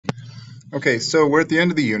Okay, so we're at the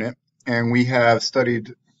end of the unit, and we have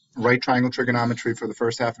studied right triangle trigonometry for the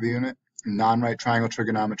first half of the unit, non-right triangle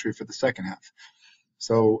trigonometry for the second half.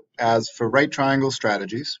 So as for right triangle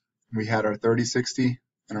strategies, we had our 30-60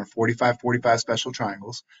 and our 45-45 special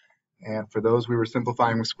triangles. And for those, we were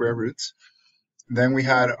simplifying with square roots. Then we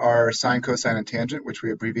had our sine, cosine, and tangent, which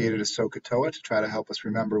we abbreviated as SOHCAHTOA to try to help us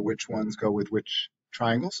remember which ones go with which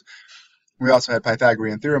triangles. We also had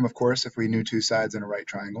Pythagorean theorem, of course, if we knew two sides in a right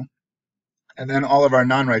triangle. And then all of our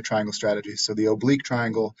non-right triangle strategies. So the oblique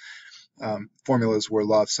triangle formulas were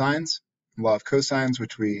law of sines, law of cosines,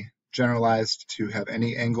 which we generalized to have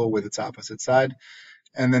any angle with its opposite side,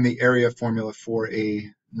 and then the area formula for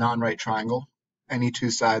a non-right triangle, any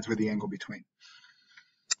two sides with the angle between.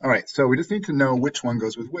 All right, so we just need to know which one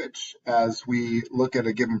goes with which. As we look at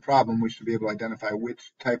a given problem, we should be able to identify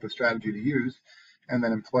which type of strategy to use and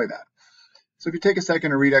then employ that. So if you take a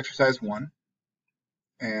second to read exercise 1,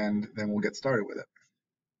 and then we'll get started with it.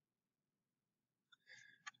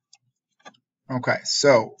 Okay,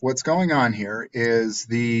 so what's going on here is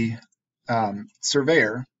the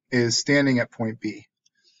surveyor is standing at point B,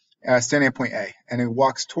 standing at point A, and he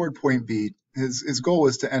walks toward point B. His goal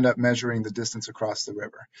is to end up measuring the distance across the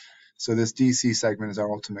river. So this DC segment is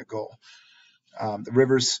our ultimate goal. The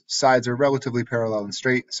river's sides are relatively parallel and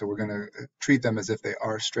straight, so we're going to treat them as if they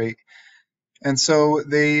are straight. And so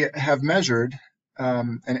they have measured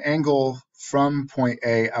an angle from point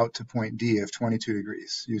A out to point D of 22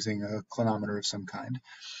 degrees using a clinometer of some kind.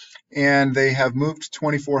 And they have moved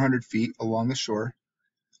 2,400 feet along the shore.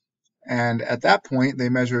 And at that point, they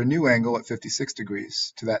measure a new angle at 56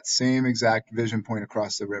 degrees to that same exact vision point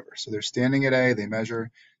across the river. So they're standing at A, they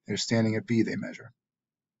measure. They're standing at B, they measure.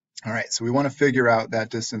 All right, so we want to figure out that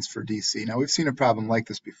distance for DC. Now, we've seen a problem like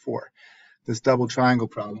this before, this double triangle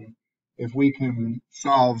problem. If we can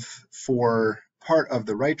solve for part of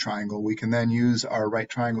the right triangle, we can then use our right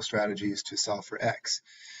triangle strategies to solve for x.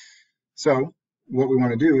 So what we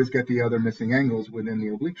want to do is get the other missing angles within the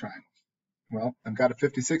oblique triangle. Well, I've got a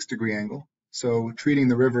 56-degree angle, so treating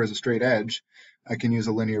the river as a straight edge, I can use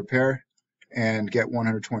a linear pair and get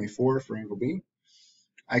 124 for angle B.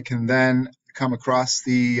 I can then come across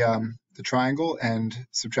the triangle and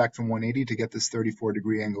subtract from 180 to get this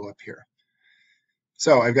 34-degree angle up here.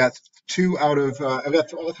 So I've got I've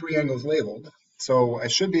got all three angles labeled. So I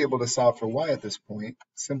should be able to solve for y at this point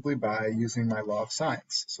simply by using my law of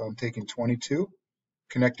sines. So I'm taking 22,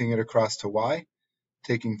 connecting it across to y,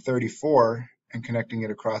 taking 34 and connecting it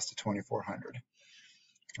across to 2,400.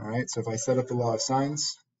 All right, so if I set up the law of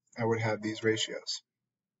sines, I would have these ratios.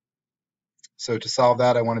 So to solve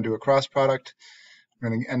that, I want to do a cross product. I'm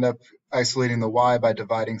going to end up isolating the y by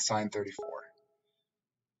dividing sine 34.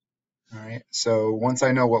 All right, so once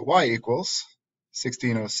I know what y equals,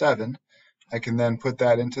 1607, I can then put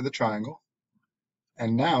that into the triangle.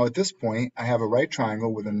 And now at this point, I have a right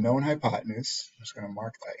triangle with a known hypotenuse. I'm just going to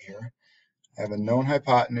mark that here. I have a known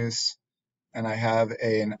hypotenuse, and I have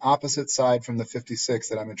an opposite side from the 56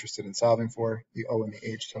 that I'm interested in solving for. The O and the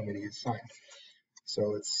H tell me to use sine.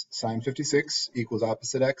 So it's sine 56 equals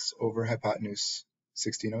opposite x over hypotenuse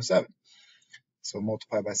 1607. So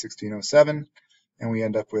multiply by 1607, and we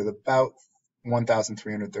end up with about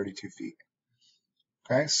 1,332 feet.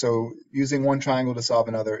 Okay, so using one triangle to solve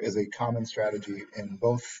another is a common strategy in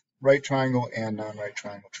both right triangle and non-right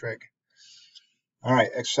triangle trig. All right,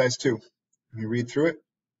 exercise 2. Let me read through it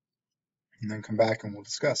and then come back and we'll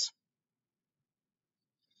discuss.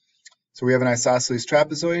 So we have an isosceles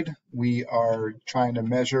trapezoid. We are trying to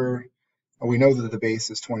measure, we know that the base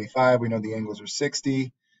is 25, we know the angles are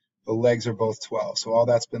 60, the legs are both 12, so all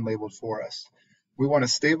that's been labeled for us. We want to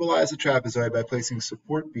stabilize the trapezoid by placing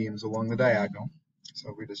support beams along the diagonal.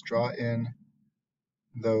 So we just draw in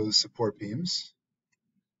those support beams.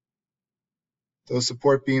 Those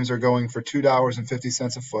support beams are going for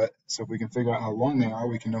 $2.50 a foot, so if we can figure out how long they are,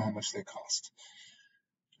 we can know how much they cost.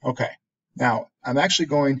 Okay, now I'm actually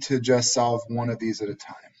going to just solve one of these at a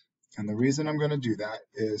time. And the reason I'm going to do that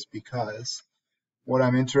is because what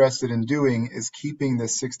I'm interested in doing is keeping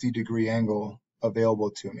this 60-degree angle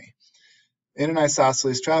available to me. In an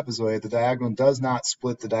isosceles trapezoid, the diagonal does not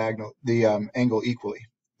split the angle equally.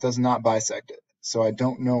 It does not bisect it. So I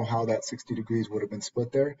don't know how that 60 degrees would have been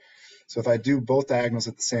split there. So if I do both diagonals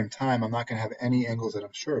at the same time, I'm not going to have any angles that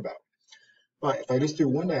I'm sure about. But if I just do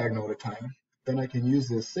one diagonal at a time, then I can use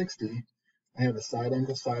this 60. I have a side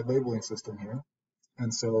angle side labeling system here.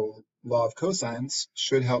 And so law of cosines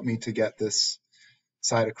should help me to get this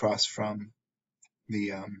side across from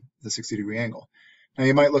the 60-degree angle. Now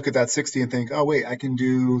you might look at that 60 and think, oh wait, I can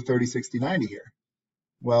do 30, 60, 90 here.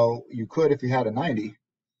 Well, you could if you had a 90,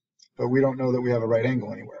 but we don't know that we have a right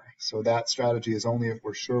angle anywhere. So that strategy is only if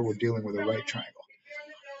we're sure we're dealing with a right triangle.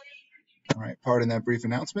 All right, pardon that brief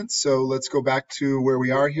announcement. So let's go back to where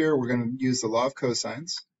we are here. We're going to use the law of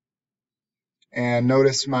cosines. And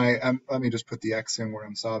notice let me just put the x in where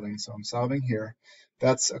I'm solving. So I'm solving here.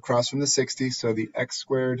 That's across from the 60, so the x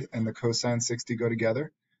squared and the cosine 60 go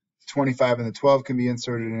together. 25 and the 12 can be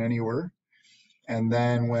inserted in any order. And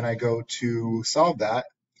then when I go to solve that,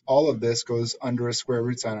 all of this goes under a square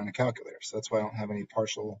root sign on a calculator. So that's why I don't have any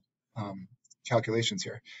partial calculations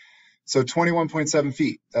here. So 21.7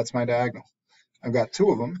 feet, that's my diagonal. I've got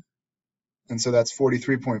two of them, and so that's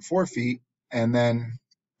 43.4 feet. And then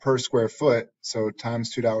per square foot, so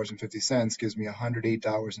times $2.50 gives me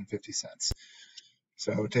 $108.50.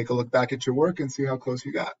 So take a look back at your work and see how close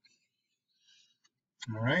you got.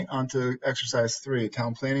 All right, on to exercise 3.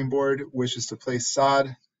 Town Planning Board wishes to place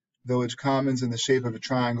sod village commons in the shape of a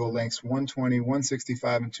triangle, lengths 120,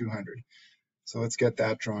 165, and 200. So let's get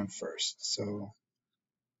that drawn first. So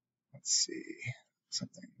let's see,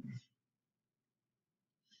 something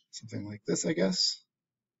like this, I guess.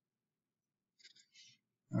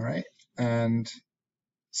 All right, and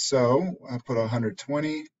so I'll put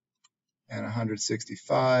 120 and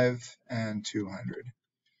 165 and 200.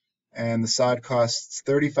 And the sod costs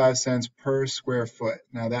 35 cents per square foot.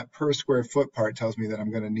 Now that per square foot part tells me that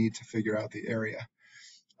I'm going to need to figure out the area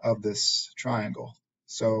of this triangle.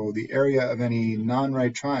 So the area of any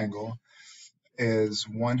non-right triangle is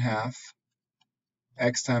 1/2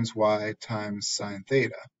 x times y times sine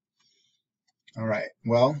theta. All right,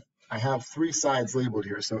 well, I have 3 sides labeled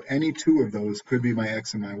here, so any 2 of those could be my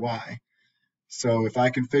x and my y. So if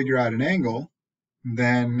I can figure out an angle,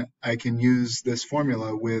 then I can use this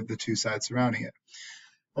formula with the 2 sides surrounding it.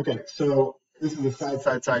 Okay, so this is a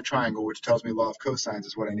side-side-side triangle, which tells me law of cosines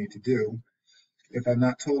is what I need to do. If I'm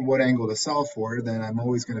not told what angle to solve for, then I'm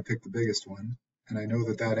always going to pick the biggest one. And I know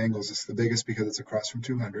that that angle is the biggest because it's across from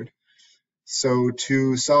 200. So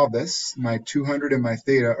to solve this, my 200 and my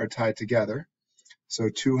theta are tied together. So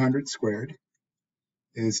 200 squared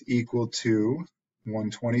is equal to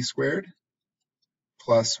 120 squared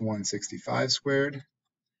plus 165 squared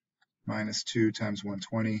minus 2 times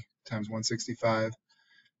 120 times 165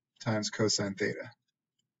 times cosine theta.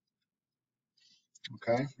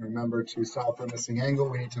 Okay, remember to solve for a missing angle,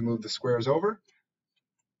 we need to move the squares over.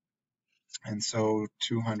 And so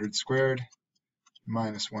 200 squared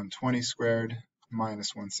minus 120 squared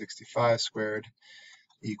minus 165 squared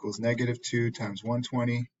equals -2 times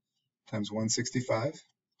 120 times 165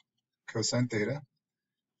 cosine theta.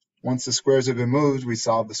 Once the squares have been moved, we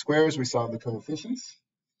solve the squares, we solve the coefficients.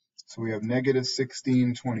 So we have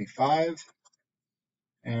 -1625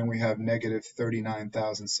 and we have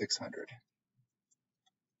 -39,600.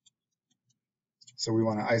 So we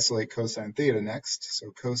want to isolate cosine theta next.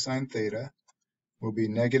 So cosine theta will be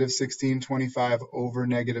 -1625 over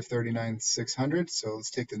 -39,600. So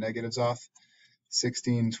let's take the negatives off.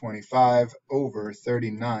 1625 over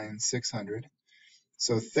 39,600.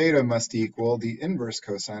 So theta must equal the inverse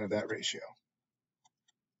cosine of that ratio.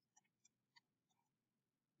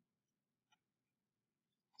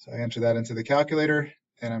 So I enter that into the calculator,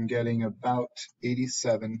 and I'm getting about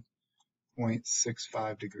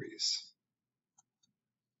 87.65 degrees.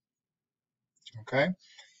 Okay,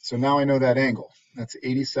 so now I know that angle. That's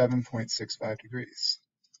 87.65 degrees.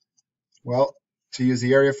 Well, to use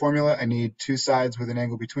the area formula, I need 2 sides with an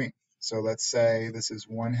angle between. So let's say this is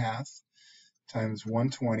 1/2 times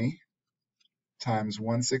 120 times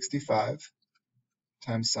 165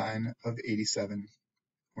 times sine of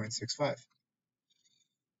 87.65.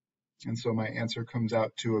 And so my answer comes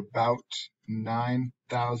out to about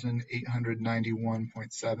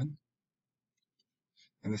 9,891.7.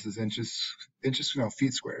 And this is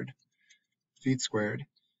feet squared.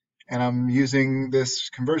 And I'm using this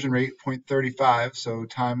conversion rate, 0.35, so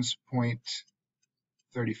times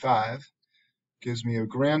 0.35 gives me a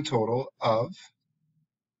grand total of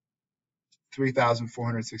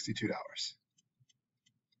 $3,462.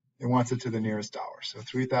 It wants it to the nearest dollar, so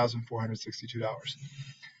 $3,462.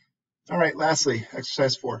 All right, lastly,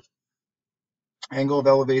 exercise 4. Angle of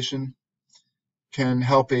elevation can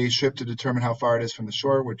help a ship to determine how far it is from the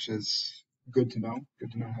shore, which is good to know.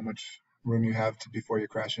 Good to know how much room you have before you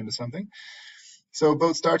crash into something. So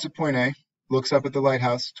boat starts at point A, looks up at the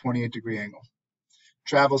lighthouse, 28-degree angle.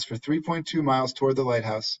 Travels for 3.2 miles toward the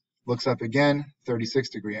lighthouse, looks up again,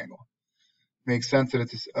 36-degree angle. Makes sense that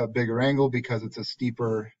it's a bigger angle because it's a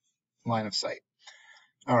steeper line of sight.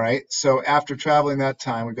 All right, so after traveling that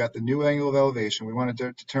time, we've got the new angle of elevation. We want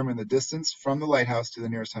to determine the distance from the lighthouse to the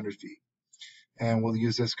nearest 100 feet. And we'll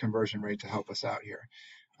use this conversion rate to help us out here.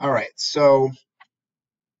 All right, so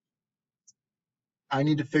I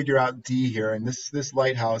need to figure out D here, and this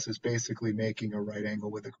lighthouse is basically making a right angle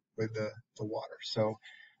with the water. So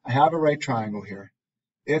I have a right triangle here.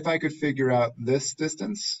 If I could figure out this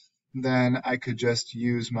distance, then I could just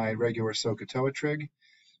use my regular SOHCAHTOA trig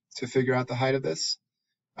to figure out the height of this.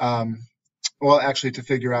 Well, actually, to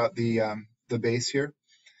figure out the base here.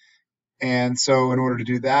 And so in order to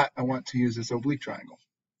do that, I want to use this oblique triangle.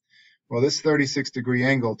 Well, this 36-degree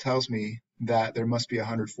angle tells me that there must be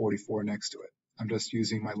 144 next to it. I'm just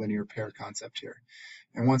using my linear pair concept here.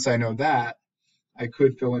 And once I know that, I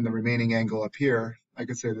could fill in the remaining angle up here. I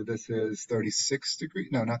could say that this is 36 degrees.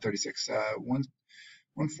 No, not 36.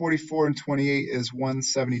 144 and 28 is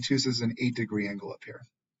 172. So this is an 8-degree angle up here.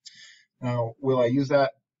 Now, will I use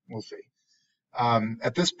that? We'll see.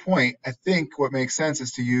 At this point, I think what makes sense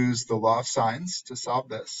is to use the law of sines to solve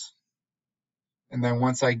this. And then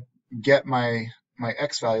once I get my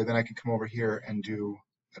x value, then I can come over here and do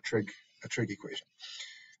a trig equation.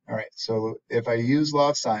 All right, so if I use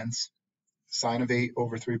law of sines, sine of 8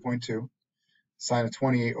 over 3.2, sine of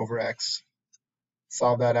 28 over x,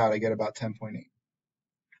 solve that out, I get about 10.8.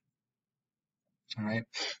 All right,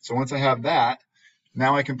 so once I have that,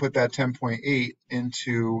 now I can put that 10.8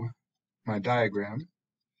 into my diagram,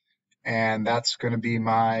 and that's going to be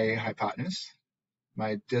my hypotenuse.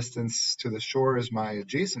 My distance to the shore is my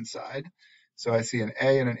adjacent side. So I see an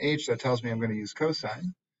A and an H. That tells me I'm going to use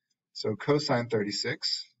cosine. So cosine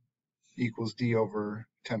 36 equals D over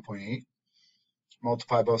 10.8.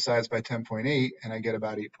 Multiply both sides by 10.8, and I get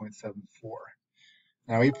about 8.74.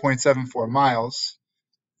 Now 8.74 miles,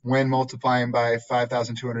 when multiplying by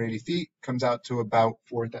 5,280 feet, comes out to about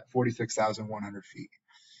 46,100 feet.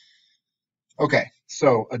 Okay,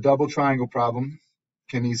 so a double triangle problem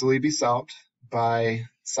can easily be solved by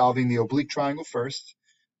solving the oblique triangle first,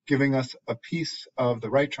 giving us a piece of the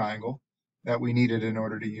right triangle that we needed in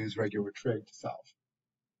order to use regular trig to solve.